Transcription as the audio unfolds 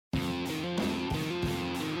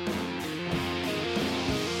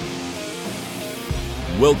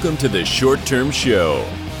Welcome to the Short Term Show,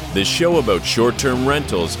 the show about short-term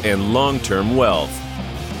rentals and long-term wealth,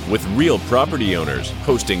 with real property owners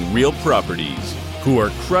hosting real properties who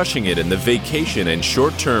are crushing it in the vacation and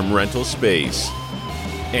short-term rental space.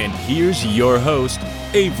 And here's your host,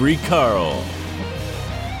 Avery Carl.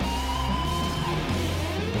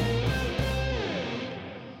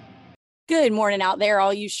 Good morning out there,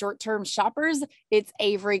 all you short-term shoppers. It's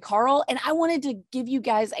Avery Carl, and I wanted to give you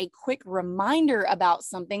guys a quick reminder about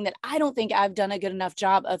something that I don't think I've done a good enough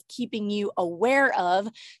job of keeping you aware of.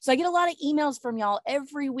 So I get a lot of emails from y'all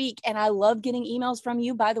every week, and I love getting emails from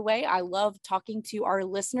you. By the way, I love talking to our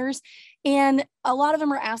listeners, and a lot of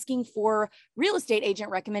them are asking for real estate agent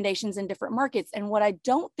recommendations in different markets. And what I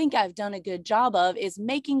don't think I've done a good job of is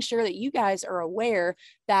making sure that you guys are aware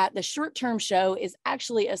that the Short Term Show is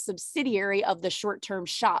actually a subsidiary of the Short Term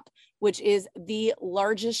Shop, which is the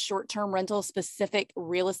largest short-term rental specific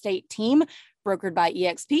real estate team brokered by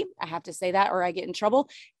EXP. I have to say that or I get in trouble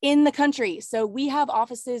in the country. So we have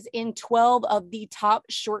offices in 12 of the top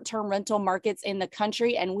short-term rental markets in the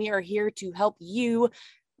country, and we are here to help you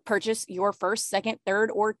purchase your first, second, third,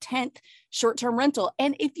 or 10th short-term rental.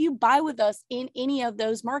 And if you buy with us in any of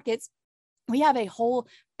those markets, we have a whole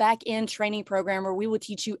back-end training program where we will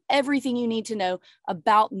teach you everything you need to know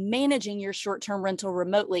about managing your short-term rental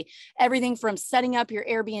remotely. Everything from setting up your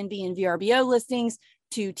Airbnb and VRBO listings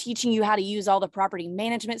to teaching you how to use all the property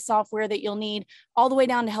management software that you'll need, all the way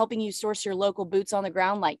down to helping you source your local boots on the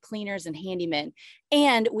ground like cleaners and handymen.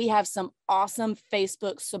 And we have some awesome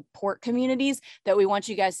Facebook support communities that we want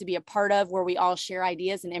you guys to be a part of, where we all share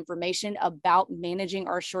ideas and information about managing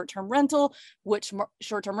our short-term rental, which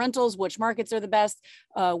short-term rentals, which markets are the best,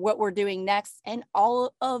 what we're doing next, and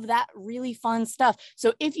all of that really fun stuff.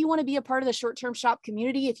 So if you want to be a part of the Short-Term Shop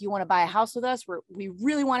community, if you want to buy a house with us, we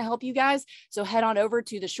really want to help you guys. So head on over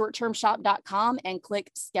to theshorttermshop.com and click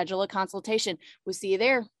schedule a consultation. We'll see you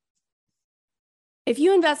there. If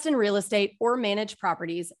you invest in real estate or manage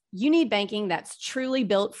properties, you need banking that's truly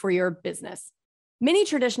built for your business. Many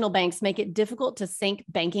traditional banks make it difficult to sync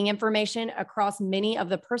banking information across many of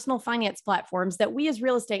the personal finance platforms that we as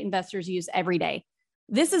real estate investors use every day.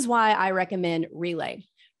 This is why I recommend Relay.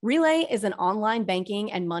 Relay is an online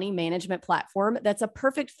banking and money management platform that's a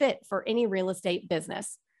perfect fit for any real estate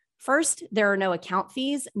business. First, there are no account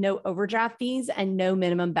fees, no overdraft fees, and no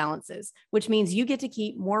minimum balances, which means you get to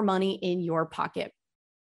keep more money in your pocket.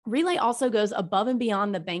 Relay also goes above and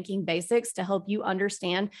beyond the banking basics to help you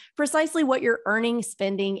understand precisely what you're earning,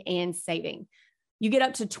 spending, and saving. You get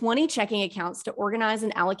up to 20 checking accounts to organize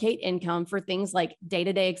and allocate income for things like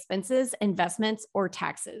day-to-day expenses, investments, or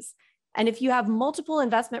taxes. And if you have multiple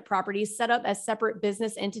investment properties set up as separate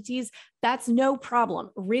business entities, that's no problem.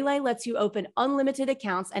 Relay lets you open unlimited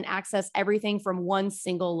accounts and access everything from one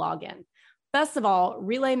single login. Best of all,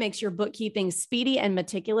 Relay makes your bookkeeping speedy and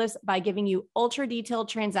meticulous by giving you ultra-detailed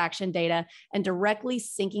transaction data and directly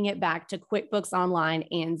syncing it back to QuickBooks Online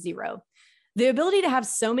and Xero. The ability to have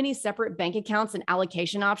so many separate bank accounts and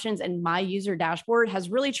allocation options in my user dashboard has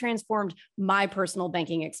really transformed my personal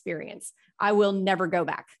banking experience. I will never go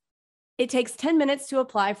back. It takes 10 minutes to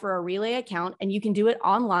apply for a Relay account, and you can do it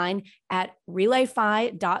online at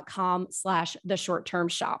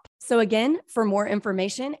relayfi.com/theshorttermshop. So again, for more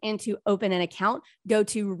information and to open an account, go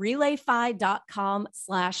to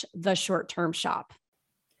relayfi.com/theshorttermshop.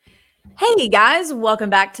 Hey guys,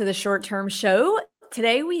 welcome back to the Short Term Show.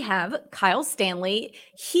 Today we have Kyle Stanley.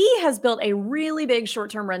 He has built a really big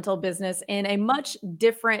short-term rental business in a much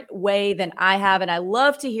different way than I have, and I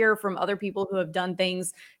love to hear from other people who have done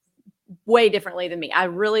things way differently than me. I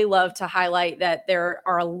really love to highlight that there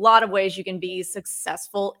are a lot of ways you can be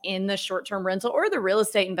successful in the short-term rental or the real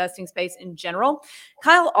estate investing space in general.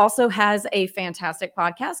 Kyle also has a fantastic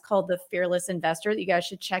podcast called The Fearless Investor that you guys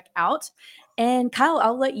should check out. And Kyle,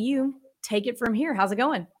 I'll let you take it from here. How's it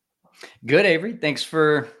going? Good, Avery. Thanks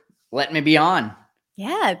for letting me be on.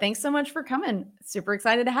 Yeah, thanks so much for coming. Super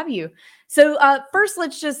excited to have you. So first,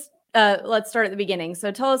 let's start at the beginning.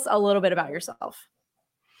 So tell us a little bit about yourself.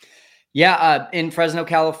 Yeah, in Fresno,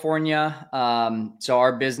 California. So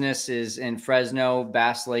our business is in Fresno,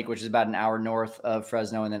 Bass Lake, which is about an hour north of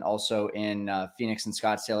Fresno, and then also in Phoenix and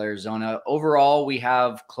Scottsdale, Arizona. Overall, we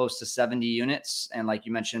have close to 70 units, and like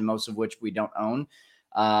you mentioned, most of which we don't own.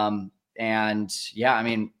 And yeah, I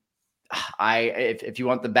mean, if you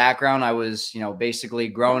want the background, I was, basically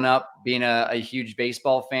growing up being a huge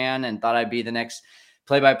baseball fan and thought I'd be the next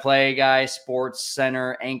play-by-play guy, sports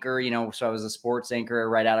center anchor, so I was a sports anchor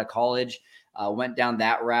right out of college, went down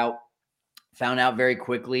that route, found out very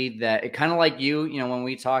quickly that it kind of like when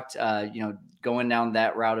we talked, going down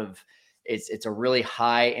that route of it's a really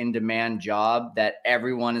high in demand job that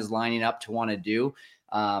everyone is lining up to want to do.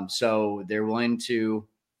 So they're willing to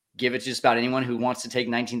give it to just about anyone who wants to take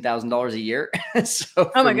 $19,000 a year.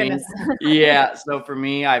 So Oh my for me, goodness. yeah. So for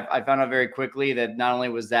me, I found out very quickly that not only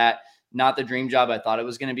was that not the dream job I thought it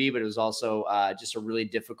was going to be, but it was also just a really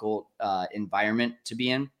difficult environment to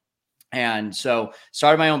be in. And so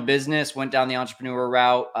started my own business, went down the entrepreneur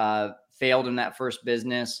route, failed in that first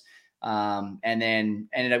business. And then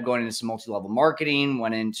ended up going into some multi-level marketing,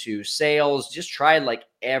 went into sales, just tried like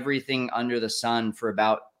everything under the sun for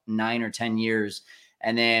about 9 or 10 years.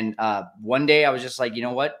 And then one day I was just like, you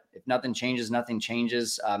know what? If nothing changes, nothing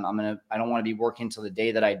changes. I don't want to be working till the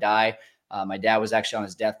day that I die. My dad was actually on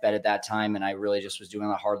his deathbed at that time. And I really just was doing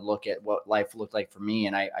a hard look at what life looked like for me.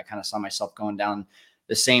 And I kind of saw myself going down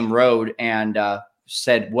the same road and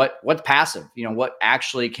said, what's passive? You know, what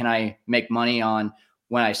actually can I make money on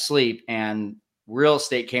when I sleep? And real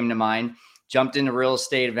estate came to mind. Jumped into real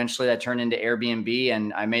estate. Eventually that turned into Airbnb.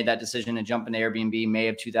 And I made that decision to jump into Airbnb May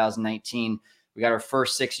of 2019. We got our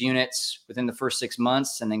first 6 units within the first 6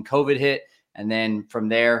 months, and then COVID hit. And then from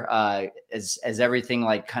there, as everything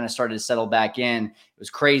like kind of started to settle back in, it was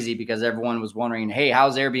crazy because everyone was wondering, hey,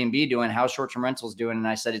 how's Airbnb doing? How's short-term rentals doing? And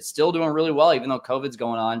I said, it's still doing really well, even though COVID's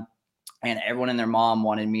going on. And everyone and their mom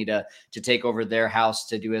wanted me to take over their house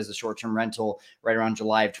to do as a short-term rental right around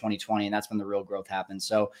July of 2020. And that's when the real growth happened.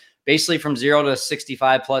 So basically from 0 to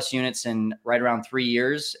 65 plus units in right around 3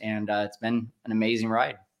 years. And it's been an amazing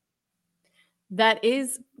ride. That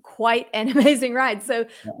is quite an amazing ride. So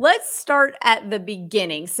let's start at the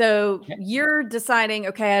beginning. So you're deciding,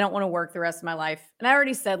 okay, I don't want to work the rest of my life. And I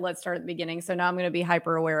already said, let's start at the beginning. So now I'm going to be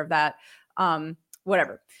hyper aware of that.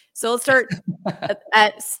 Whatever. So let's start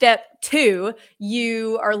at step 2.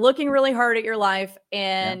 You are looking really hard at your life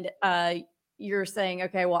and you're saying,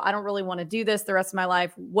 okay, well, I don't really want to do this the rest of my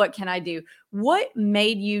life. What can I do? What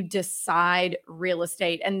made you decide real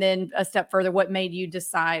estate? And then a step further, what made you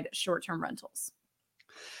decide short-term rentals?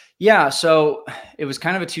 Yeah. So it was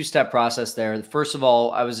kind of a 2-step process there. First of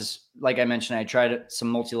all, I was just, like I mentioned, I tried some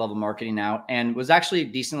multi-level marketing out and was actually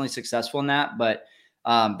decently successful in that. But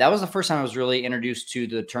that was the first time I was really introduced to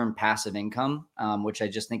the term passive income, which I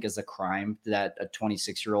just think is a crime that a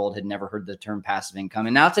 26-year-old had never heard the term passive income.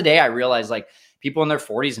 And now today I realize like people in their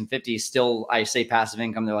 40s and 50s still, I say passive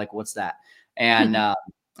income. They're like, what's that? And,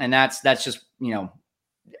 and that's just, you know,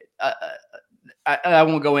 I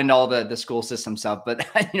won't go into all the school system stuff, but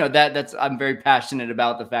you know, that's, I'm very passionate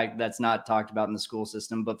about the fact that that's not talked about in the school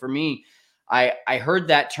system. But for me, I heard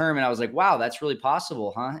that term and I was like, wow, that's really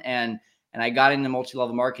possible. Huh? And I got into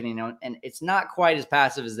multi-level marketing and it's not quite as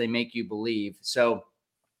passive as they make you believe. So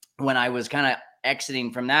when I was kind of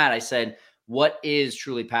exiting from that, I said, what is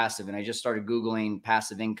truly passive? And I just started Googling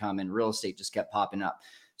passive income and real estate just kept popping up.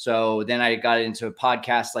 So then I got into a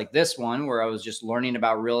podcast like this one where I was just learning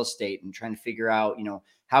about real estate and trying to figure out, you know,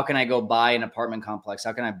 how can I go buy an apartment complex?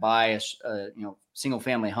 How can I buy a single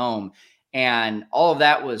family home? And all of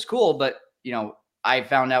that was cool. But, you know, I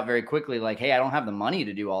found out very quickly, like, hey, I don't have the money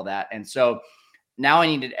to do all that. And so now I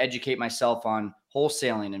need to educate myself on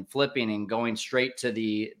wholesaling and flipping and going straight to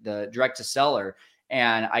the direct to seller.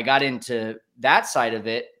 And I got into that side of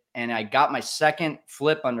it. And I got my second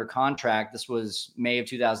flip under contract. This was May of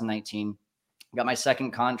 2019. Got my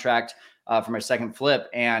second contract for my second flip.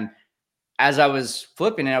 And as I was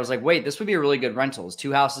flipping it, I was like, wait, this would be a really good rental. It's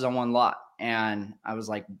 2 houses on 1 lot. And I was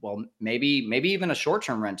like, well, maybe even a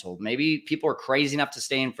short-term rental. Maybe people are crazy enough to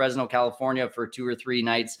stay in Fresno, California for 2 or 3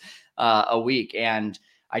 nights a week. And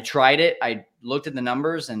I tried it. I looked at the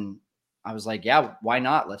numbers and I was like, yeah, why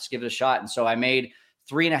not? Let's give it a shot. And so I made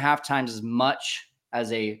 3.5 times as much as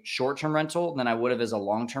a short-term rental than I would have as a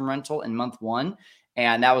long-term rental in month 1.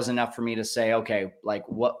 And that was enough for me to say, okay, like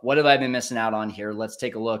what have I been missing out on here? Let's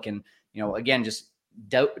take a look. And, you know, again, just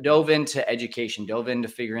dove into education, dove into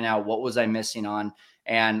figuring out what was I missing on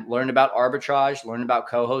and learned about arbitrage, learned about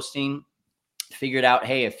co-hosting, figured out,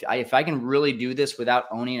 hey, if I can really do this without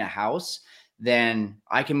owning a house, then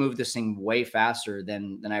I can move this thing way faster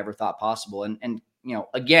than I ever thought possible. And, you know,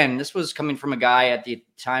 again, this was coming from a guy at the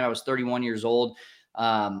time I was 31 years old.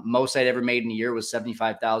 Most I'd ever made in a year was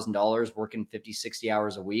 $75,000 working 50, 60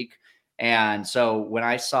 hours a week. And so when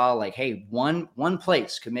I saw like, hey, one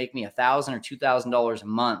place could make me $1,000 or $2,000 a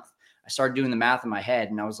month, I started doing the math in my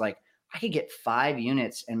head and I was like, I could get 5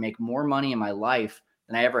 units and make more money in my life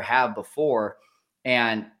than I ever have before.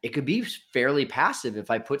 And it could be fairly passive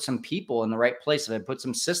if I put some people in the right place, if I put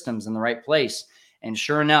some systems in the right place. And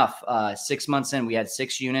sure enough, 6 months in, we had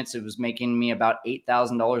 6 units. It was making me about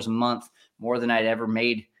 $8,000 a month, more than I'd ever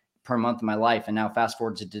made per month in my life. And now fast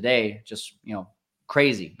forward to today, just, you know,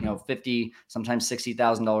 crazy, 50, sometimes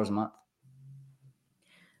 $60,000 a month.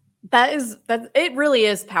 That it really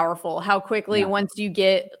is powerful how quickly, once you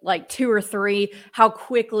get like 2 or 3, how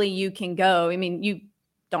quickly you can go. I mean, you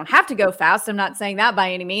don't have to go fast. I'm not saying that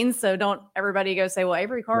by any means. So don't everybody go say, well,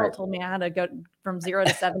 Avery Carl told me I had to go from 0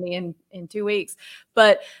 to 70 in 2 weeks.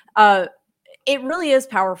 But it really is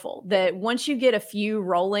powerful that once you get a few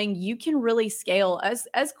rolling, you can really scale as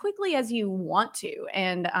quickly as you want to.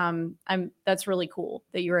 And that's really cool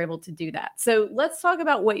that you're able to do that. So let's talk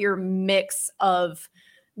about what your mix of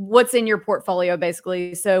what's in your portfolio,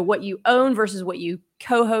 basically. So what you own versus what you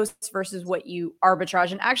co-host versus what you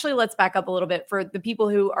arbitrage. And actually, let's back up a little bit for the people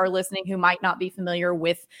who are listening who might not be familiar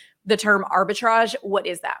with the term arbitrage. What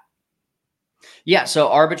is that? Yeah. So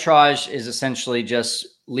arbitrage is essentially just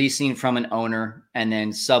leasing from an owner and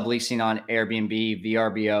then subleasing on Airbnb,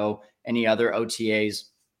 VRBO, any other OTAs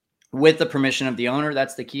with the permission of the owner.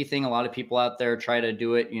 That's the key thing. A lot of people out there try to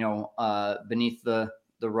do it, beneath the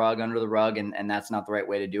rug, under the rug, and that's not the right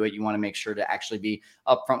way to do it. You want to make sure to actually be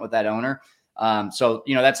upfront with that owner. So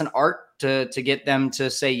that's an art to get them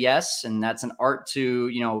to say yes, and that's an art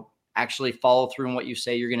to actually follow through on what you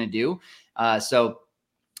say you're going to do.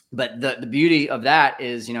 But the beauty of that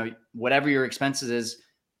is whatever your expenses is,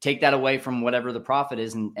 take that away from whatever the profit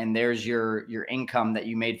is, and there's your income that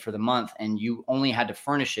you made for the month, and you only had to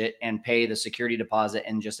furnish it and pay the security deposit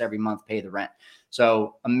and just every month pay the rent.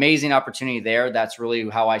 So amazing opportunity there. That's really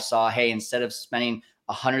how I saw, hey, instead of spending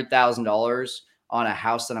 $100,000 on a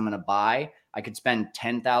house that I'm going to buy, I could spend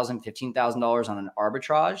 $10,000, $15,000 on an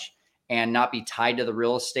arbitrage and not be tied to the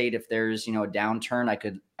real estate. If there's, a downturn, I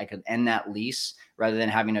could end that lease rather than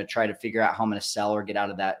having to try to figure out how I'm going to sell or get out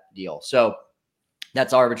of that deal. So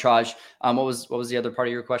that's arbitrage. What was the other part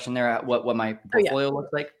of your question there? What my portfolio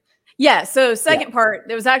looks like? Yeah. So second part,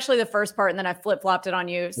 there was actually the first part, and then I flip-flopped it on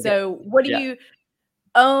you. Okay. So what do you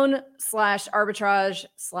own / arbitrage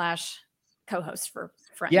 / co-host for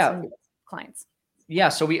friends and clients? Yeah.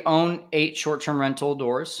 So we own 8 short-term rental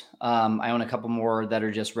doors. I own a couple more that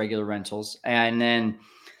are just regular rentals. And then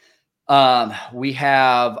we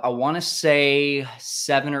have, I want to say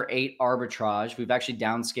 7 or 8 arbitrage. We've actually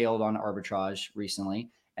downscaled on arbitrage recently.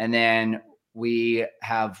 And then we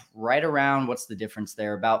have right around, what's the difference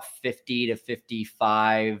there? About 50 to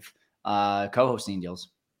 55 co-hosting deals.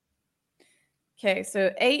 Okay.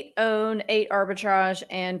 So 8 own, 8 arbitrage,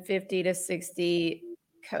 and 50 to 60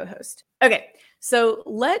 co-host. Okay. So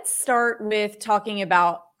let's start with talking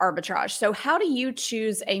about arbitrage. So how do you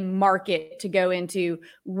choose a market to go into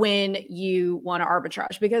when you want to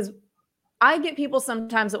arbitrage? Because I get people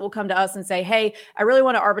sometimes that will come to us and say, hey, I really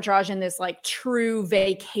want to arbitrage in this like true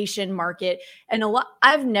vacation market. And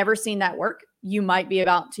I've never seen that work. You might be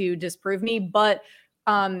about to disprove me, but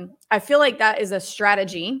I feel like that is a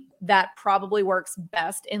strategy that probably works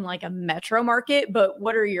best in like a metro market. But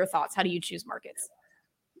what are your thoughts? How do you choose markets?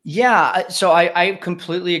 Yeah, so I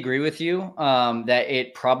completely agree with you that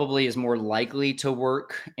it probably is more likely to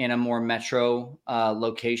work in a more metro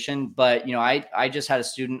location. But, I just had a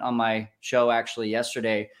student on my show actually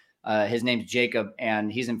yesterday. His name's Jacob,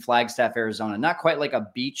 and he's in Flagstaff, Arizona. Not quite like a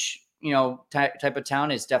beach, type of town.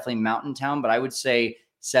 It's definitely mountain town, but I would say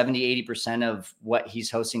 70-80% of what he's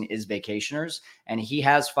hosting is vacationers. And he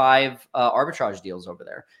has 5 arbitrage deals over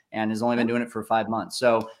there and has only been doing it for 5 months.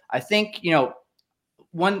 So I think,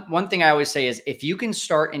 one thing I always say is if you can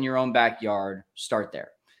start in your own backyard, start there,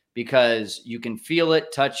 because you can feel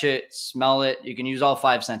it, touch it, smell it. You can use all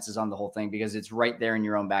 5 senses on the whole thing because it's right there in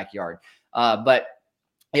your own backyard. But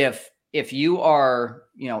if you are,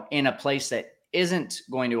 in a place that isn't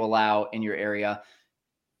going to allow in your area,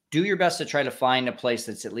 do your best to try to find a place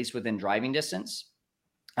that's at least within driving distance.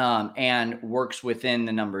 And works within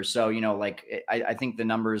the numbers. So, I think the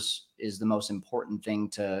numbers is the most important thing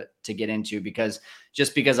to get into, because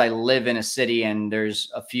just because I live in a city and there's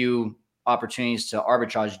a few opportunities to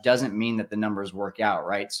arbitrage doesn't mean that the numbers work out.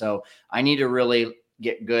 Right. So I need to really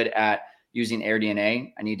get good at using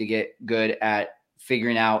AirDNA. I need to get good at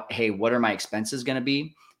figuring out, hey, what are my expenses going to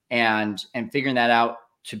be? And figuring that out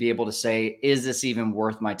to be able to say, is this even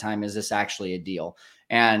worth my time? Is this actually a deal?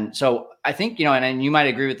 And so I think, and you might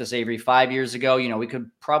agree with this, Avery, 5 years ago, we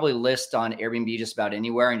could probably list on Airbnb just about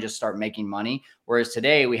anywhere and just start making money. Whereas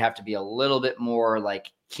today we have to be a little bit more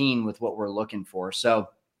like keen with what we're looking for. So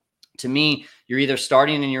to me, you're either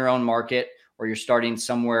starting in your own market or you're starting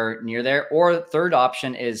somewhere near there. Or the third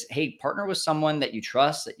option is, hey, partner with someone that you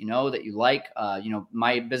trust, that that you like.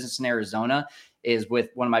 My business in Arizona is with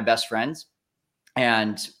one of my best friends.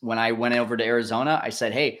 And when I went over to Arizona, I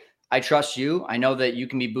said, hey, I trust you. I know that you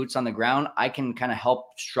can be boots on the ground. I can kind of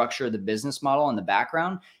help structure the business model in the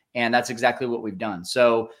background. And that's exactly what we've done.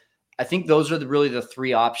 So I think those are really the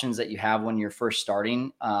three options that you have when you're first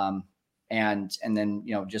starting. And then,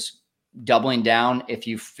 just doubling down if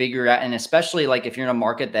you figure out, and especially like if you're in a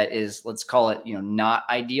market that is, let's call it, not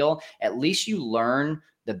ideal, at least you learn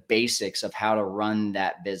the basics of how to run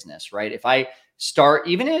that business, right? If I start,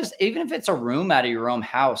 even if it's a room out of your own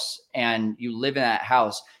house and you live in that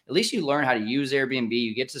house, at least you learn how to use Airbnb.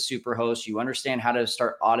 You get to Superhost, you understand how to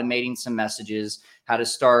start automating some messages, how to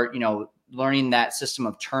start, learning that system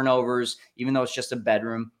of turnovers, even though it's just a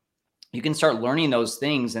bedroom. You can start learning those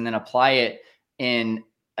things and then apply it in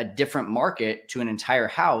a different market to an entire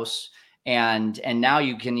house. And now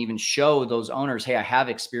you can even show those owners, hey, I have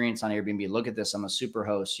experience on Airbnb. Look at this. I'm a super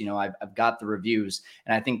host. I've got the reviews.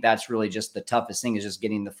 And I think that's really just the toughest thing, is just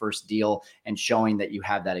getting the first deal and showing that you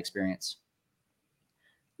have that experience.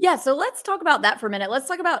 Yeah. So let's talk about that for a minute. Let's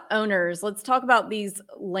talk about owners. Let's talk about these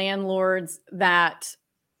landlords that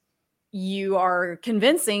you are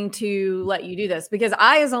convincing to let you do this, because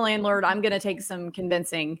as a landlord, I'm going to take some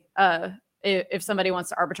convincing if somebody wants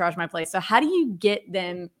to arbitrage my place. So how do you get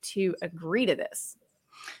them to agree to this?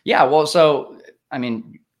 Yeah. Well, so,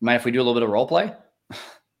 mind if we do a little bit of role play?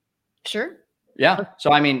 Sure. Yeah.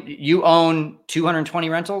 So, you own 220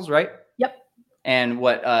 rentals, right? Yep. And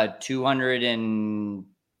what,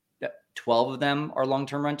 212 of them are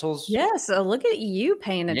long-term rentals? Yeah. So look at you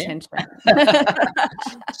paying attention.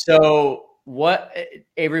 So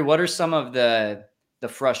Avery, what are some of the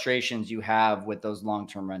frustrations you have with those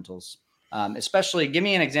long-term rentals? Especially, give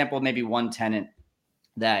me an example of maybe one tenant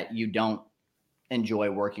that you don't enjoy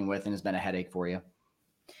working with and has been a headache for you.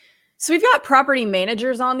 So we've got property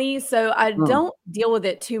managers on these, so I don't deal with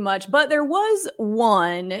it too much. But there was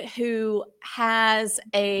one who has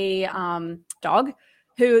a dog,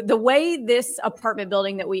 who, the way this apartment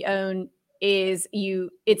building that we own is,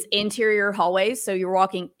 it's interior hallways. So you're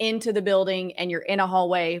walking into the building and you're in a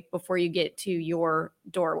hallway before you get to your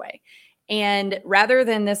doorway. And rather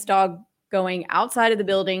than this dog going outside of the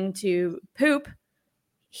building to poop,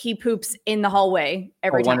 he poops in the hallway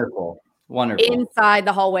every time. Wonderful. Inside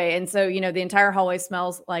the hallway. And so, the entire hallway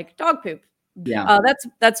smells like dog poop. Yeah.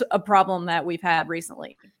 That's a problem that we've had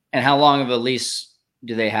recently. And how long of a lease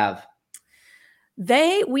do they have?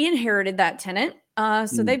 We inherited that tenant.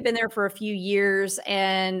 So they've been there for a few years,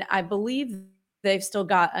 and I believe they've still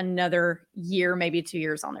got another year, maybe 2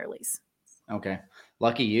 years on their lease. Okay.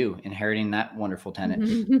 Lucky you, inheriting that wonderful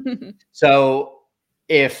tenant. So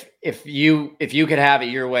if you could have it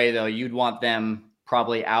your way, though, you'd want them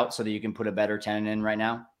probably out so that you can put a better tenant in right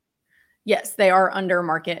now? Yes, they are under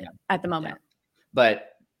market at the moment. Yeah.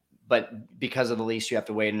 But because of the lease, you have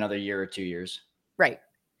to wait another year or 2 years. Right.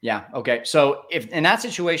 Yeah. Okay. So if in that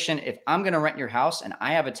situation, if I'm going to rent your house and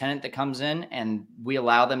I have a tenant that comes in and we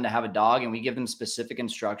allow them to have a dog and we give them specific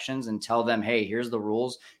instructions and tell them, hey, here's the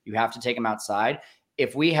rules, you have to take them outside.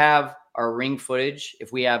 If we have our ring footage,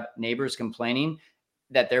 if we have neighbors complaining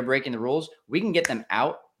that they're breaking the rules, we can get them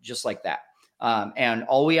out just like that. And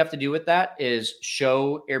all we have to do with that is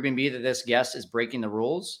show Airbnb that this guest is breaking the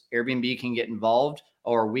rules. Airbnb can get involved,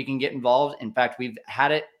 or we can get involved. In fact, we've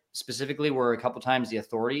had it specifically where a couple of times the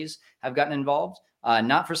authorities have gotten involved,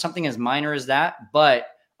 not for something as minor as that, but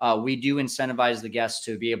we do incentivize the guests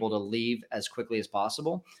to be able to leave as quickly as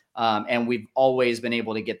possible. And we've always been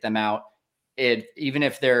able to get them out, even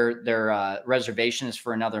if their reservation is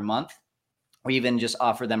for another month. We even just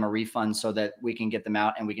offer them a refund so that we can get them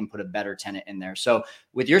out and we can put a better tenant in there. So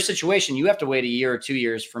with your situation, you have to wait a year or 2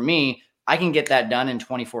 years. For me, I can get that done in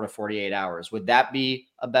 24 to 48 hours. Would that be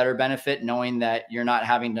a better benefit, knowing that you're not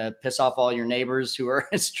having to piss off all your neighbors who are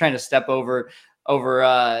trying to step over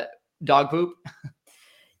dog poop?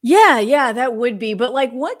 Yeah, that would be. But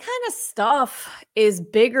like, what kind of stuff is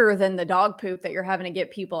bigger than the dog poop that you're having to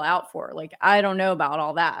get people out for? Like, I don't know about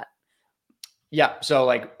all that. Yeah. So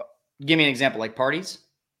like, give me an example, like parties.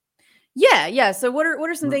 Yeah. So what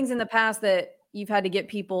are some things in the past that you've had to get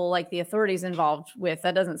people, like the authorities, involved with?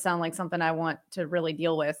 That doesn't sound like something I want to really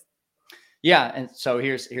deal with. Yeah. And so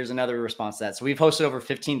here's another response to that. So we've hosted over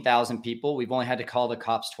 15,000 people. We've only had to call the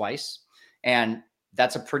cops twice. And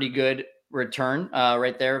that's a pretty good return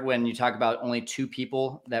right there. When you talk about only 2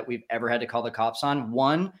 people that we've ever had to call the cops on,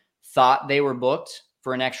 one thought they were booked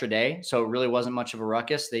for an extra day. So it really wasn't much of a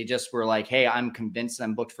ruckus. They just were like, hey, I'm convinced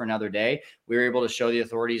I'm booked for another day. We were able to show the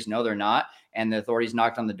authorities, no, they're not. And the authorities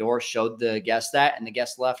knocked on the door, showed the guest that, and the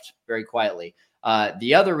guest left very quietly.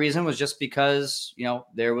 The other reason was just because,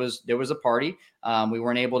 there was a party. We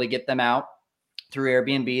weren't able to get them out through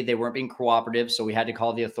Airbnb. They weren't being cooperative, so we had to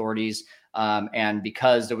call the authorities. And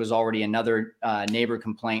because there was already another neighbor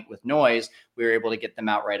complaint with noise, we were able to get them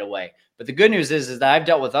out right away. But the good news is that I've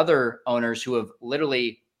dealt with other owners who have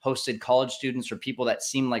literally hosted college students or people that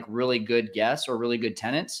seem like really good guests or really good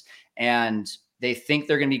tenants, and they think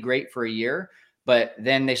they're going to be great for a year, but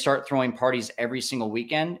then they start throwing parties every single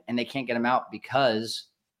weekend and they can't get them out because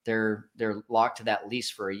they're locked to that lease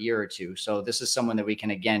for a year or two. So this is someone that we can,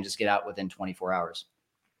 again, just get out within 24 hours.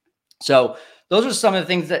 So those are some of the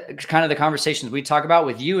things that kind of the conversations we talk about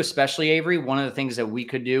with you, especially Avery. One of the things that we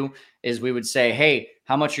could do is we would say, hey,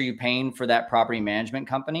 how much are you paying for that property management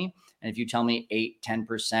company? And if you tell me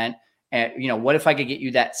 8-10%, and what if I could get you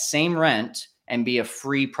that same rent and be a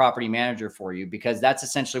free property manager for you? Because that's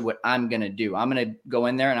essentially what I'm going to do. I'm going to go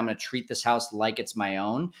in there and I'm going to treat this house like it's my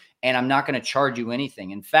own, and I'm not going to charge you anything.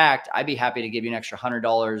 In fact, I'd be happy to give you an extra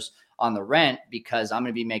 $100 on the rent because I'm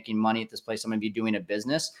going to be making money at this place. I'm going to be doing a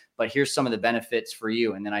business, but here's some of the benefits for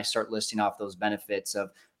you. And then I start listing off those benefits of,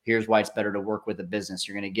 here's why it's better to work with a business.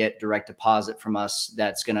 You're going to get direct deposit from us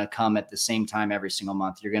that's going to come at the same time every single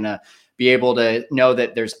month. You're going to be able to know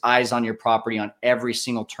that there's eyes on your property on every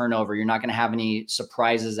single turnover. You're not going to have any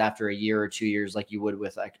surprises after a year or 2 years like you would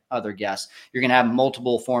with like other guests. You're going to have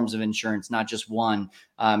multiple forms of insurance, not just one.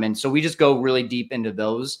 And so we just go really deep into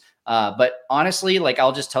those. But honestly, like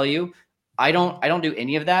I'll just tell you, I don't do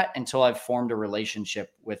any of that until I've formed a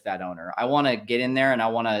relationship with that owner. I want to get in there and I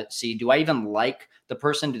want to see, do I even like the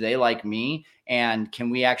person? Do they like me? And can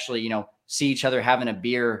we actually, see each other having a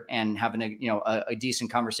beer and having a decent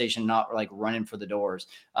conversation, not like running for the doors.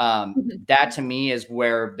 That to me is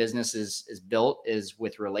where business is built, is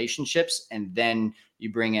with relationships. And then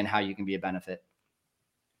you bring in how you can be a benefit.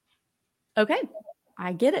 Okay.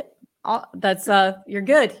 I get it. That's you're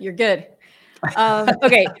good. You're good.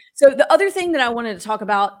 Okay. So the other thing that I wanted to talk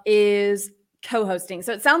about is co-hosting.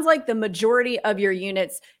 So it sounds like the majority of your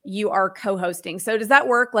units you are co-hosting. So does that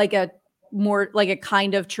work like a more like a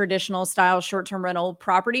kind of traditional style short-term rental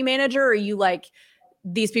property manager? Or are you like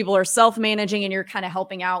these people are self-managing and you're kind of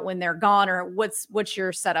helping out when they're gone, or what's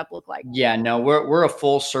your setup look like? Yeah, no, we're a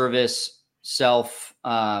full service self,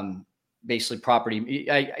 basically property.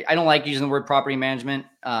 I don't like using the word property management,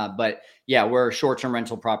 but yeah, we're short-term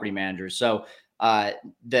rental property managers. So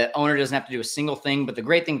the owner doesn't have to do a single thing, but the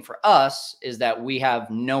great thing for us is that we have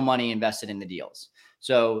no money invested in the deals.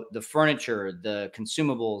 So the furniture, the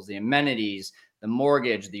consumables, the amenities, the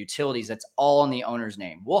mortgage, the utilities, that's all in the owner's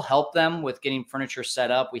name. We'll help them with getting furniture set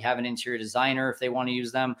up. We have an interior designer if they want to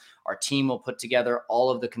use them. Our team will put together all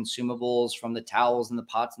of the consumables, from the towels and the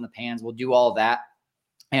pots and the pans. We'll do all that.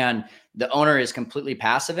 And the owner is completely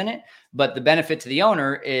passive in it. But the benefit to the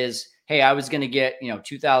owner is, hey, I was going to get,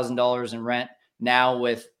 $2,000 in rent. Now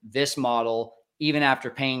with this model, even after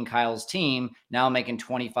paying Kyle's team, now I'm making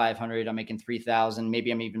 $2,500. I'm making $3,000. Maybe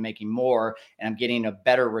I'm even making more, and I'm getting a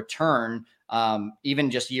better return. Even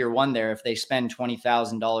just year one there, if they spend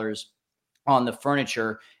 $20,000 on the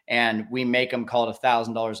furniture and we make them call it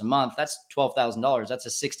 $1,000 a month, that's $12,000. That's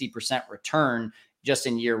a 60% return just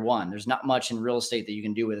in year one. There's not much in real estate that you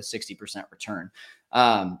can do with a 60% return.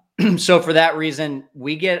 So for that reason,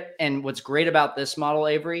 we get, and what's great about this model,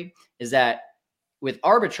 Avery, is that with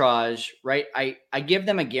arbitrage, right, I give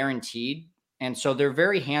them a guaranteed. And so they're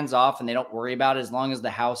very hands-off and they don't worry about it as long as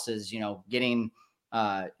the house is, getting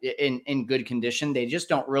in good condition. They just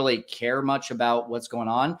don't really care much about what's going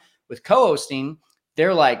on. With co-hosting,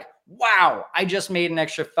 they're like, wow, I just made an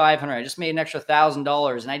extra $500. I just made an extra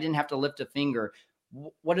 $1,000 and I didn't have to lift a finger.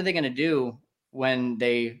 What are they going to do when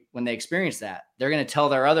they experience that? They're going to tell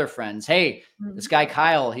their other friends, hey, this guy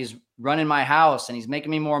Kyle, he's running my house and he's making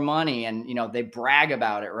me more money. And, they brag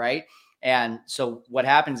about it. Right. And so what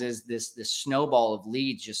happens is this snowball of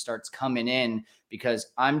leads just starts coming in because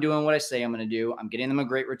I'm doing what I say I'm going to do. I'm getting them a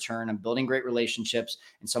great return. I'm building great relationships.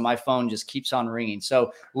 And so my phone just keeps on ringing.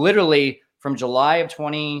 So literally from July of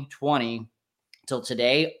 2020 till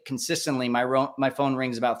today, consistently, my phone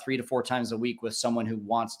rings about 3 to 4 times a week with someone who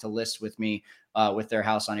wants to list with me with their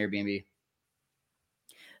house on Airbnb.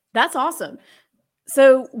 That's awesome.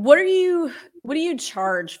 So what do you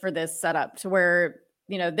charge for this setup to where,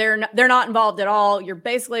 they're not involved at all? You're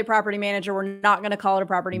basically a property manager. We're not going to call it a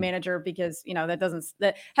property manager because,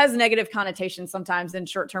 that has negative connotations sometimes in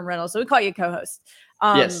short-term rentals. So we call you co-host.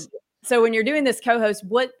 Yes. So when you're doing this co-host,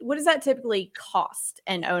 what does that typically cost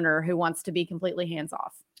an owner who wants to be completely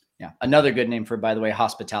hands-off? Yeah. Another good name for, by the way,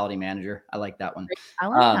 hospitality manager. I like that one. I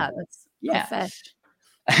like that. That's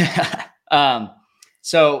yeah.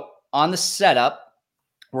 So on the setup,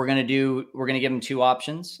 we're going to give them 2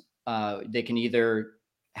 options. They can either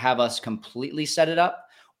have us completely set it up,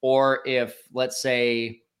 or if, let's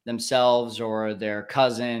say, themselves or their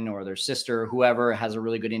cousin or their sister, whoever has a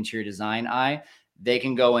really good interior design eye, they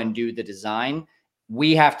can go and do the design.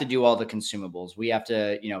 We have to do all the consumables. We have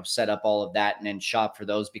to, set up all of that and then shop for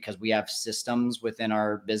those, because we have systems within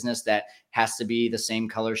our business that has to be the same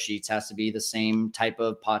color sheets, has to be the same type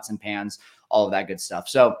of pots and pans, all of that good stuff.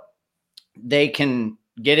 So they can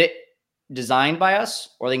get it designed by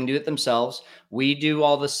us, or they can do it themselves. We do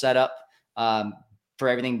all the setup for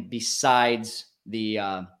everything besides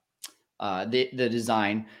the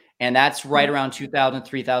design, and that's right around $2,000,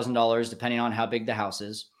 $3,000, depending on how big the house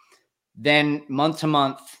is. Then month to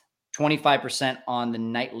month, 25% on the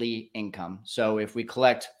nightly income. So if we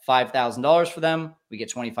collect $5,000 for them, we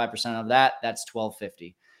get 25% of that. That's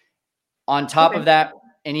 $1,250. On top of that,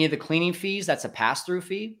 any of the cleaning fees, that's a pass-through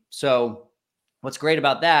fee. So what's great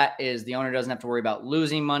about that is the owner doesn't have to worry about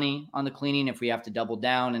losing money on the cleaning if we have to double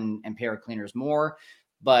down and pay our cleaners more.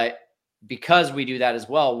 But because we do that as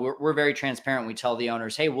well, we're very transparent. We tell the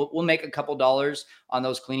owners, hey, we'll make a couple dollars on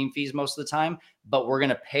those cleaning fees most of the time, but we're going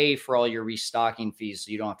to pay for all your restocking fees,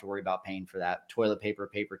 so you don't have to worry about paying for that. Toilet paper,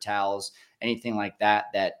 paper towels, anything like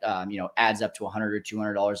that adds up to $100 or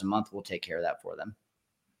 $200 a month. We'll take care of that for them.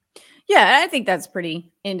 Yeah, I think that's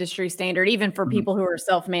pretty industry standard, even for people who are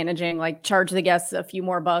self-managing, like charge the guests a few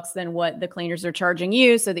more bucks than what the cleaners are charging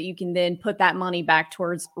you, so that you can then put that money back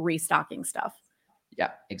towards restocking stuff.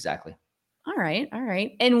 Yeah, exactly. All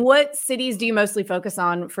right. And what cities do you mostly focus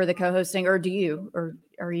on for the co-hosting, or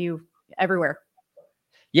are you everywhere?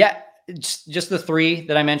 Yeah, just the three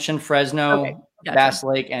that I mentioned: Fresno, Okay, gotcha. Bass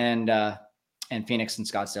Lake, and Phoenix and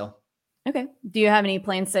Scottsdale. Okay. Do you have any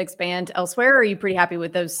plans to expand elsewhere, or are you pretty happy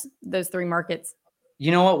with those three markets? You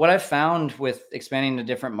know what I've found with expanding to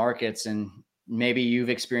different markets, and maybe you've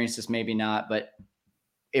experienced this, maybe not, but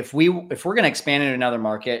if we're going to expand into another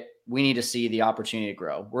market, we need to see the opportunity to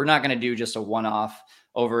grow. We're not going to do just a one-off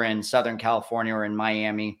over in Southern California or in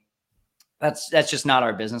Miami. That's just not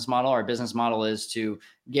our business model. Our business model is to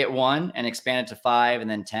get one and expand it to 5 and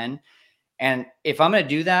then 10. And if I'm going to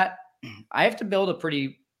do that, I have to build a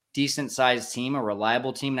pretty decent sized team, a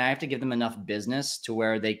reliable team, and I have to give them enough business to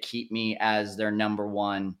where they keep me as their number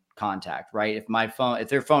one contact, right? If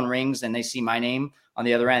their phone rings and they see my name on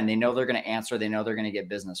the other end, they know they're going to answer. They know they're going to get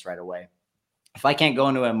business right away. If I can't go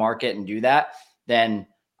into a market and do that, then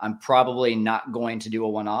I'm probably not going to do a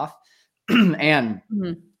one-off. And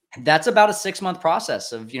that's about a 6-month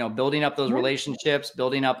process of, building up those relationships,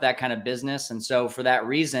 building up that kind of business. And so for that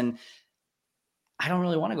reason, I don't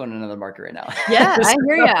really want to go into another market right now. Yeah, I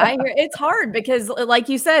hear you. It's hard because, like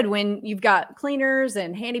you said, when you've got cleaners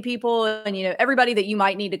and handy people and, everybody that you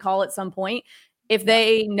might need to call at some point, if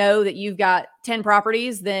they know that you've got 10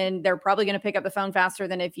 properties, then they're probably going to pick up the phone faster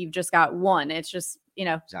than if you've just got one. It's just,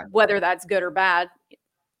 exactly. Whether that's good or bad,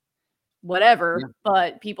 whatever,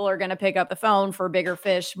 but people are going to pick up the phone for bigger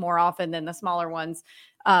fish more often than the smaller ones,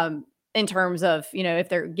 in terms of, if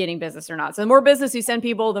they're getting business or not. So the more business you send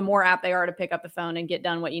people, the more apt they are to pick up the phone and get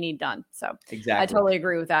done what you need done. So exactly. I totally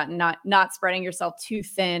agree with that, and not spreading yourself too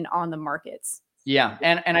thin on the markets. Yeah.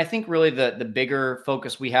 And I think really the bigger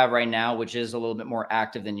focus we have right now, which is a little bit more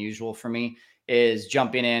active than usual for me, is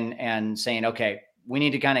jumping in and saying, okay, we need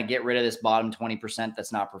to kind of get rid of this bottom 20%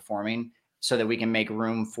 that's not performing, so that we can make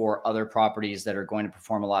room for other properties that are going to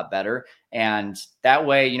perform a lot better. And that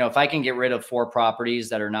way, if I can get rid of 4 properties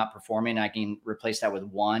that are not performing, I can replace that with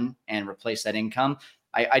 1 and replace that income.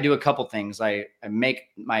 I do a couple things. I make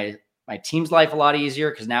my team's life a lot easier,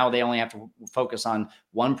 because now they only have to focus on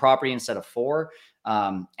 1 property instead of 4.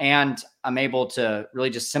 And I'm able to really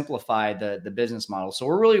just simplify the business model. So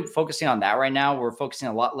we're really focusing on that right now. We're focusing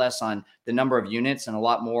a lot less on the number of units and a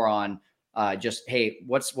lot more on just, hey,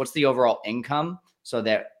 what's the overall income, so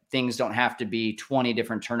that things don't have to be 20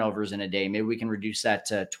 different turnovers in a day. Maybe we can reduce that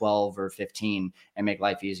to 12 or 15 and make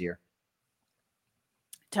life easier.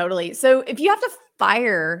 Totally. So if you have to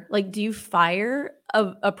fire, do you fire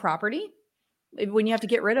a property when you have to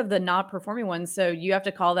get rid of the not performing ones? So you have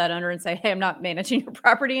to call that owner and say, hey, I'm not managing your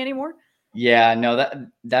property anymore. Yeah, no,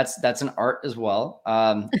 that's an art as well.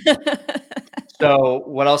 So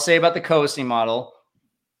what I'll say about the co-hosting model,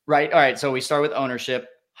 right? All right. So we start with ownership,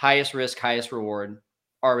 highest risk, highest reward,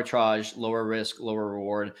 arbitrage, lower risk, lower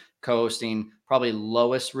reward, co-hosting, probably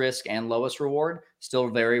lowest risk and lowest reward, still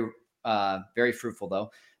very, very fruitful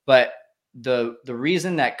though. But the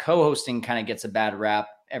reason that co-hosting kind of gets a bad rap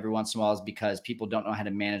every once in a while is because people don't know how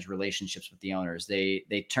to manage relationships with the owners.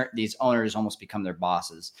 They turn, these owners almost become their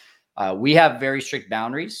bosses. We have very strict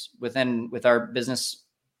boundaries with our business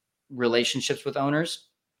relationships with owners.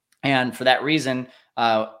 And for that reason,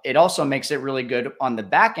 it also makes it really good on the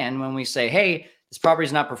back end when we say, hey, this property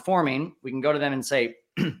is not performing, we can go to them and say,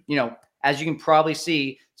 as you can probably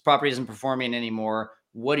see, this property isn't performing anymore.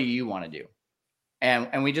 What do you want to do?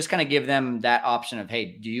 And we just kind of give them that option of,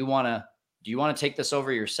 hey, do you want to take this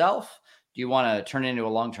over yourself? Do you want to turn it into a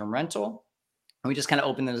long-term rental? And we just kind of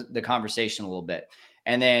open the conversation a little bit.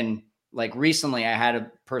 And then like recently I had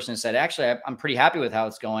a person who said, actually, I'm pretty happy with how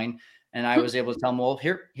it's going. And I was able to tell them, well,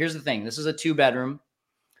 here's the thing. This is a 2-bedroom.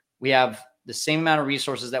 We have the same amount of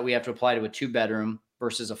resources that we have to apply to a 2-bedroom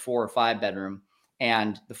versus a 4 or 5 bedroom.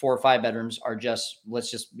 And the 4 or 5 bedrooms are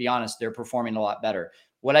let's just be honest, they're performing a lot better.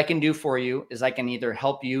 What I can do for you is I can either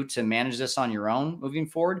help you to manage this on your own moving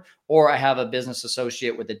forward, or I have a business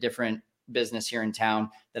associate with a different business here in town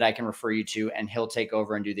that I can refer you to, and he'll take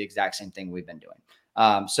over and do the exact same thing we've been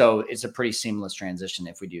doing. So it's a pretty seamless transition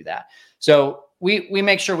if we do that. So we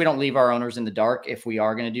make sure we don't leave our owners in the dark if we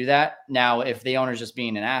are going to do that. Now, if the owner's just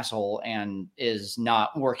being an asshole and is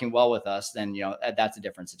not working well with us, then, that's a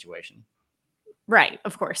different situation. Right.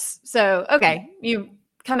 Of course. So, okay. You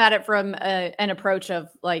come at it from an approach of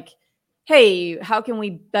like, hey, how can we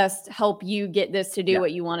best help you get this to do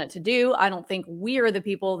what you want it to do? I don't think we are the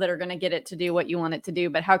people that are going to get it to do what you want it to do,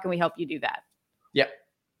 but how can we help you do that? Yep.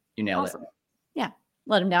 You nailed it. Yeah.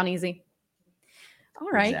 Let them down easy. All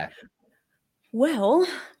right. Exactly. Well,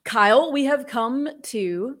 Kyle, we have come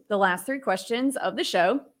to the last 3 questions of the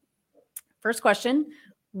show. First question,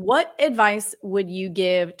 what advice would you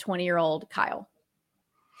give 20-year-old Kyle?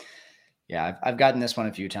 Yeah, I've gotten this one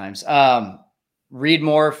a few times. Read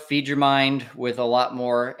more, feed your mind with a lot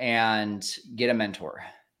more, and get a mentor.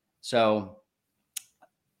 So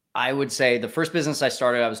I would say the first business I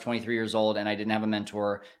started, I was 23 years old and I didn't have a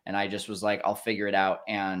mentor, and I just was like, I'll figure it out.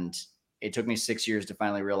 And it took me 6 years to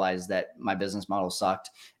finally realize that my business model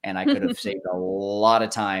sucked and I could have saved a lot of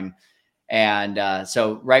time. And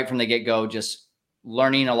so right from the get-go, just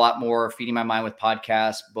learning a lot more, feeding my mind with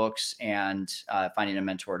podcasts, books, and finding a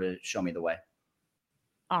mentor to show me the way.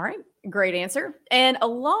 All right. Great answer. And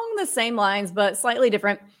along the same lines, but slightly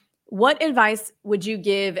different, what advice would you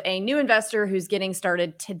give a new investor who's getting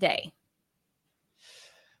started today?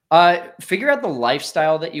 Figure out the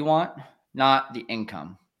lifestyle that you want, not the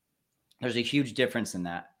income. There's a huge difference in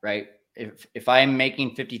that, right? If I'm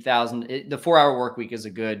making 50,000, the 4-Hour Work Week is a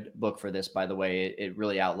good book for this, by the way. It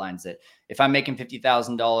really outlines it. If I'm making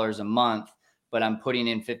 $50,000 a month, but I'm putting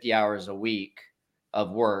in 50 hours a week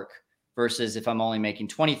of work, versus if I'm only making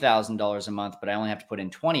 $20,000 a month, but I only have to put in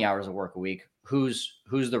 20 hours of work a week, who's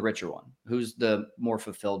the richer one? Who's the more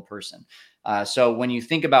fulfilled person? So when you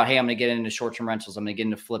think about, hey, I'm going to get into short-term rentals, I'm going to get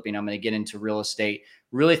into flipping, I'm going to get into real estate,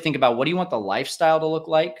 really think about, what do you want the lifestyle to look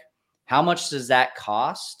like? How much does that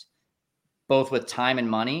cost, both with time and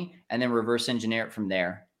money, and then reverse engineer it from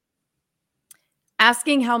there.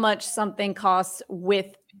 Asking how much something costs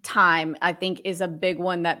with time, I think, is a big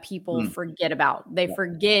one that people forget about. They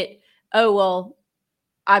forget, oh, well,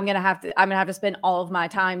 I'm going to have to spend all of my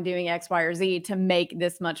time doing X, Y, or Z to make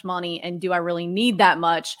this much money. And do I really need that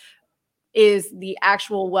much? Is the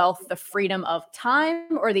actual wealth the freedom of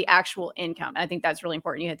time or the actual income? I think that's really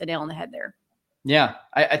important. You hit the nail on the head there. Yeah,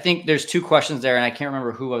 I think there's 2 questions there, and I can't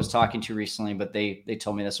remember who I was talking to recently, but they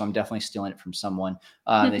told me this, so I'm definitely stealing it from someone.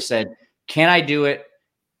 They said, can I do it,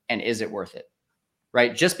 and is it worth it?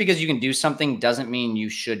 Right? Just because you can do something doesn't mean you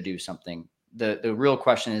should do something. The real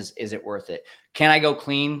question is it worth it? Can I go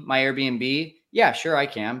clean my Airbnb? Yeah, sure I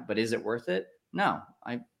can, but is it worth it? No,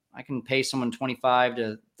 I can pay someone $25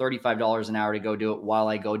 to $35 an hour to go do it while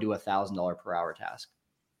I go do a $1,000 per hour task.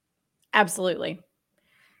 Absolutely.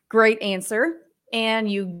 Great answer.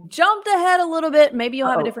 And you jumped ahead a little bit. Maybe you'll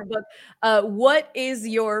have a different book. What is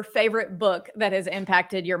your favorite book that has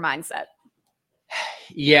impacted your mindset?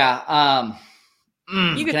 Yeah.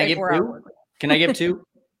 You can I give 2? Can I give 2?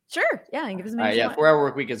 Sure. Yeah. And give us a minute. Yeah. 4-Hour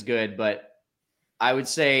Work Week is good, but I would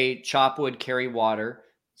say Chop Wood, Carry Water.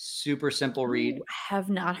 Super simple read. Have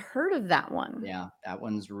not heard of that one. Yeah, that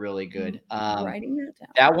one's really good. Writing that down.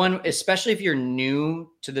 That one, especially if you're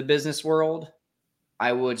new to the business world,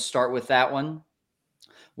 I would start with that one.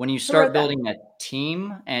 When you start building a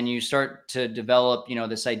team and you start to develop,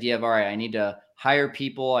 this idea of, all right, I need to hire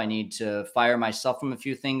people, I need to fire myself from a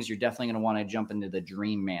few things, you're definitely going to want to jump into the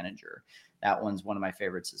Dream Manager. That one's one of my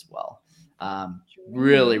favorites as well.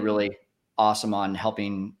 Really, really awesome on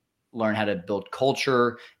helping learn how to build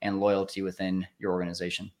culture and loyalty within your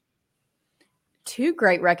organization. 2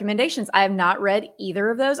 great recommendations. I have not read either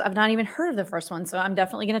of those. I've not even heard of the first one, so I'm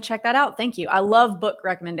definitely going to check that out. Thank you. I love book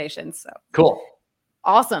recommendations. So cool.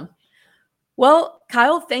 Awesome. Well,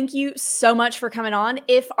 Kyle, thank you so much for coming on.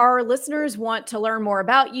 If our listeners want to learn more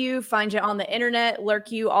about you, find you on the internet,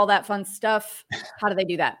 lurk you, all that fun stuff, how do they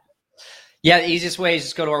do that? Yeah, the easiest way is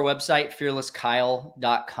just go to our website,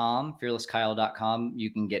 fearlesskyle.com, fearlesskyle.com.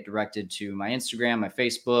 You can get directed to my Instagram, my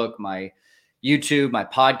Facebook, my YouTube, my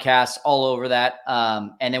podcast, all over that.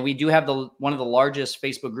 And then we do have one of the largest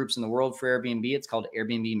Facebook groups in the world for Airbnb. It's called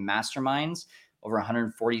Airbnb Masterminds. Over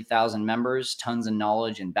 140,000 members, tons of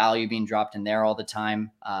knowledge and value being dropped in there all the time.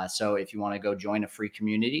 So if you want to go join a free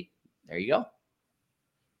community, there you go.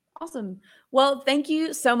 Awesome. Well, thank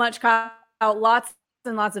you so much, Kyle. Lots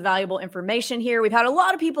and lots of valuable information here. We've had a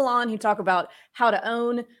lot of people on who talk about how to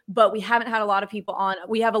own, but we haven't had a lot of people on.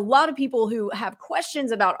 We have a lot of people who have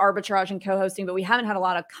questions about arbitrage and co-hosting, but we haven't had a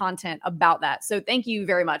lot of content about that. So thank you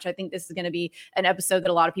very much. I think this is going to be an episode that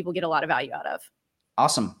a lot of people get a lot of value out of.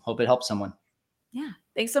 Awesome. Hope it helps someone. Yeah.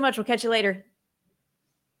 Thanks so much. We'll catch you later.